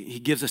 he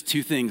gives us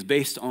two things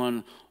based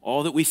on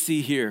all that we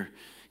see here.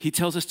 He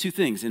tells us two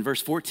things. In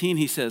verse 14,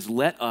 he says,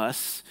 let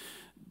us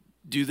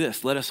do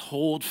this. Let us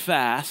hold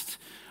fast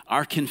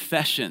our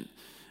confession.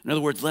 In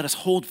other words, let us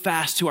hold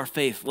fast to our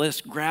faith. Let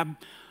us grab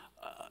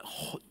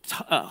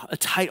a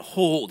tight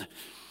hold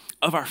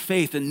of our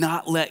faith and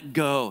not let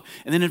go.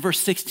 And then in verse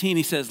 16,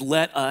 he says,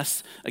 let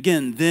us,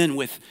 again, then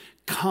with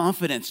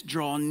confidence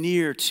draw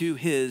near to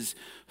his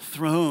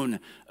throne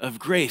of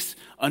grace.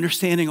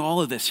 Understanding all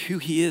of this, who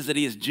he is, that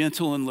he is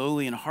gentle and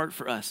lowly in heart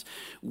for us,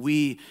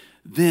 we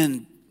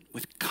then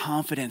with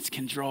confidence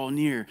can draw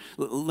near.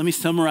 Let me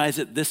summarize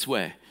it this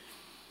way.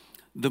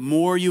 The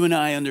more you and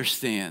I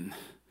understand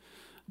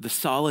the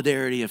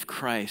solidarity of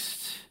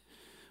Christ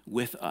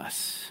with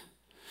us,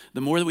 the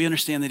more that we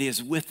understand that he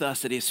is with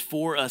us, that he is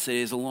for us, that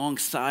he is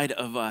alongside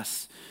of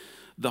us,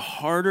 the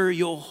harder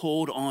you'll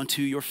hold on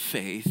to your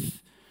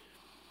faith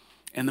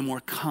and the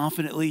more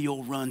confidently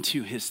you'll run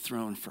to his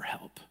throne for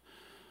help.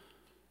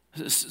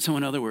 So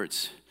in other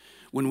words,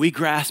 when we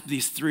grasp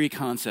these three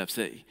concepts,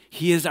 that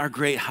he is our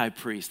great high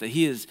priest, that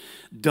he has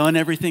done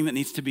everything that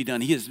needs to be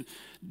done, he has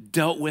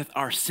dealt with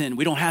our sin.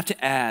 We don't have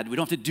to add. We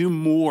don't have to do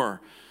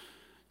more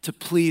to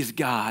please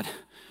God.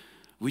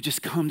 We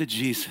just come to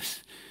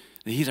Jesus,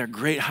 that he's our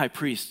great high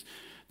priest.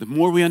 The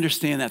more we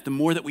understand that, the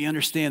more that we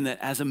understand that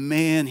as a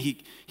man,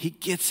 he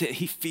gets it.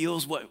 He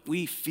feels what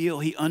we feel.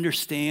 He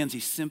understands.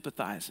 He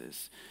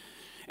sympathizes.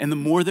 And the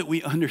more that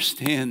we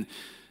understand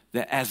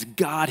that as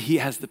God, he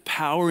has the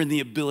power and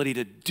the ability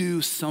to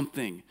do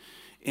something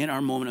in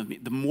our moment of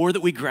need, the more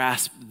that we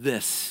grasp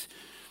this,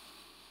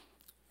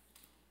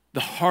 the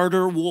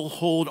harder we'll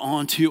hold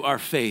on to our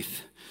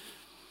faith.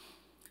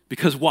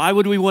 Because why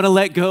would we want to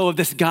let go of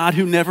this God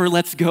who never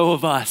lets go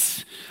of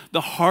us? The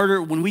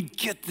harder, when we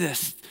get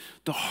this,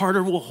 the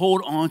harder we'll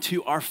hold on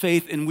to our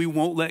faith and we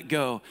won't let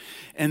go.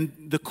 And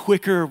the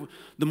quicker,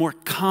 the more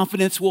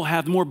confidence we'll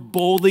have, the more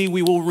boldly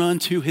we will run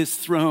to his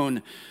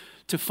throne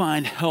to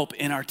find help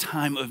in our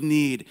time of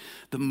need.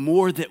 The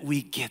more that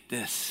we get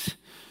this,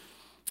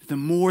 the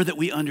more that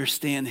we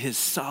understand his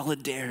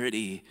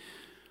solidarity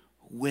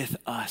with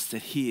us,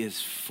 that he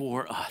is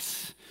for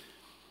us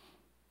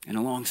and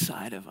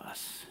alongside of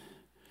us.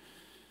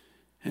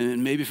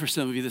 And maybe for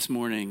some of you this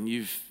morning,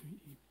 you've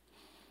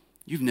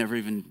never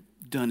even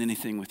done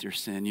anything with your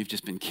sin. You've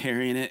just been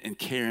carrying it and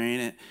carrying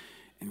it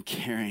and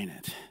carrying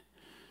it.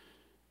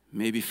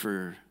 Maybe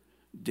for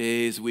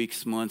days,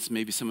 weeks, months,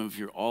 maybe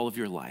all of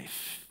your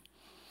life,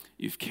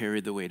 you've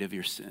carried the weight of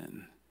your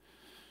sin.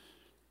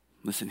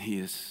 Listen, he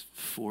is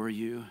for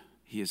you.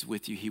 He is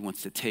with you. He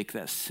wants to take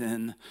that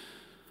sin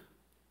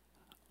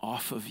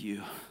off of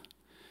you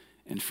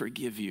and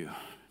forgive you.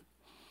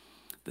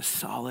 The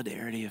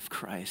solidarity of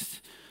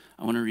Christ.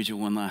 I want to read you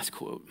one last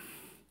quote.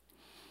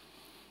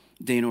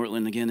 Dane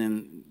Ortland, again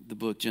in the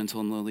book Gentle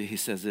and Lowly, he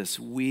says this: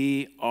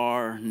 "We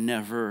are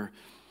never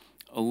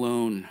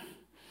alone.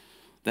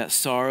 That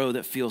sorrow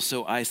that feels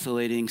so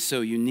isolating,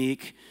 so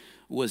unique,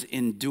 was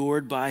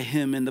endured by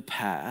him in the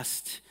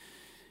past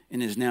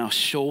and is now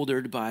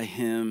shouldered by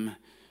him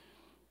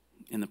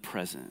in the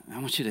present." I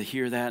want you to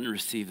hear that and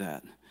receive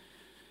that.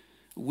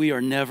 We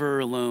are never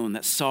alone.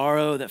 That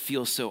sorrow that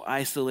feels so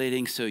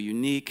isolating, so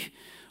unique,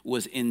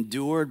 was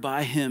endured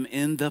by him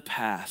in the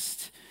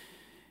past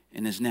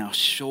and is now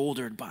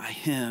shouldered by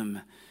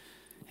him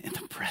in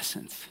the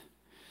present.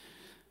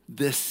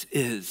 This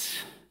is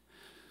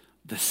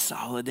the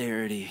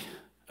solidarity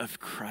of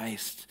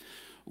Christ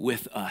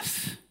with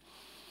us.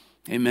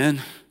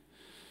 Amen.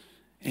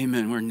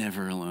 Amen. We're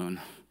never alone.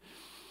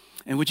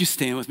 And would you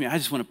stand with me? I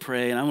just want to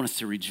pray, and I want us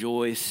to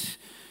rejoice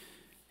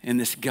in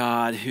this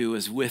God who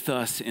is with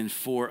us and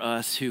for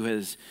us, who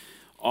has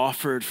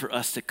offered for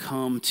us to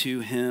come to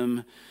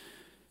him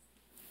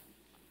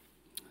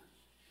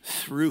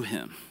through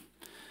him.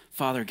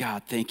 Father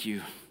God, thank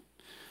you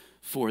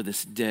for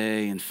this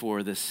day and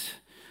for this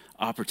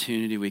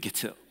opportunity. We get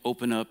to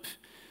open up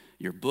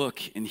your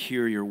book and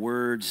hear your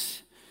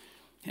words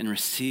and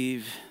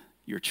receive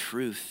your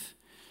truth.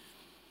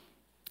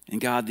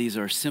 And God, these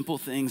are simple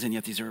things, and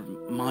yet these are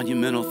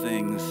monumental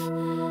things.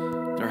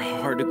 They're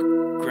hard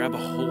to grab a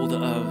hold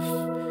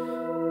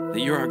of.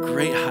 That you're our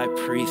great high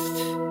priest.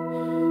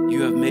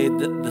 You have made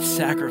the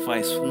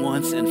sacrifice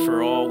once and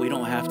for all. We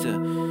don't have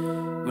to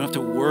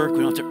work. We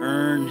don't have to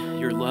earn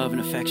your love and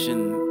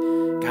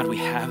affection. God, we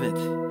have it.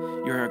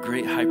 You're our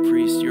great high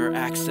priest. You're our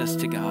access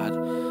to God,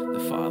 the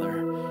Father.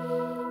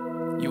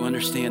 You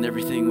understand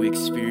everything we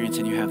experience,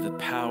 and you have the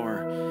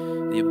power,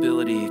 the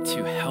ability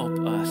to help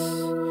us,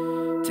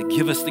 to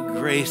give us the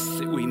grace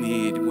that we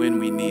need when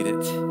we need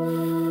it,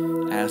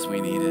 as we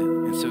need it.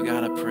 And so,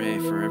 God, I pray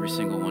for every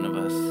single one of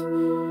us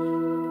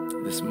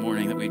this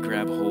morning that we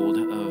grab hold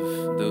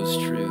of those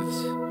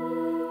truths,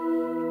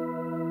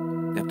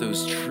 that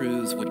those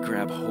truths would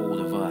grab hold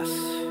of us.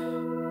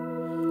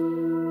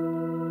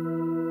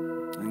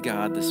 And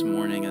God, this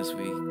morning as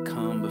we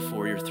come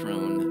before your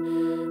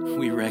throne,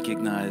 we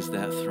recognize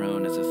that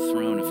throne as a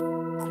throne of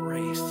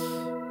grace.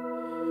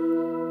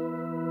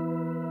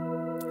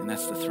 And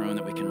that's the throne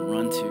that we can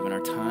run to in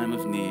our time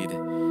of need,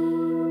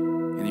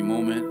 any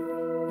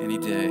moment, any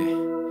day,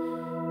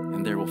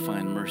 and there we'll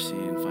find mercy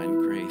and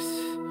find grace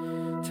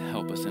to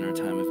help us in our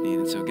time of need.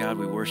 And so, God,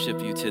 we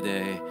worship you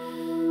today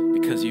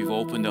because you've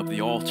opened up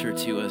the altar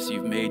to us.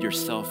 You've made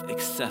yourself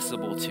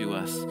accessible to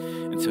us.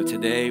 And so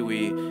today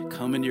we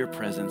come into your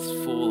presence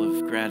full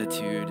of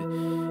gratitude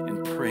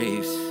and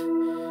praise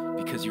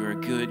because you are a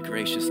good,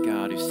 gracious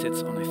God who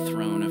sits on a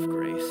throne of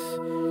grace.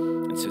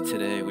 And so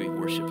today we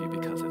worship you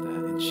because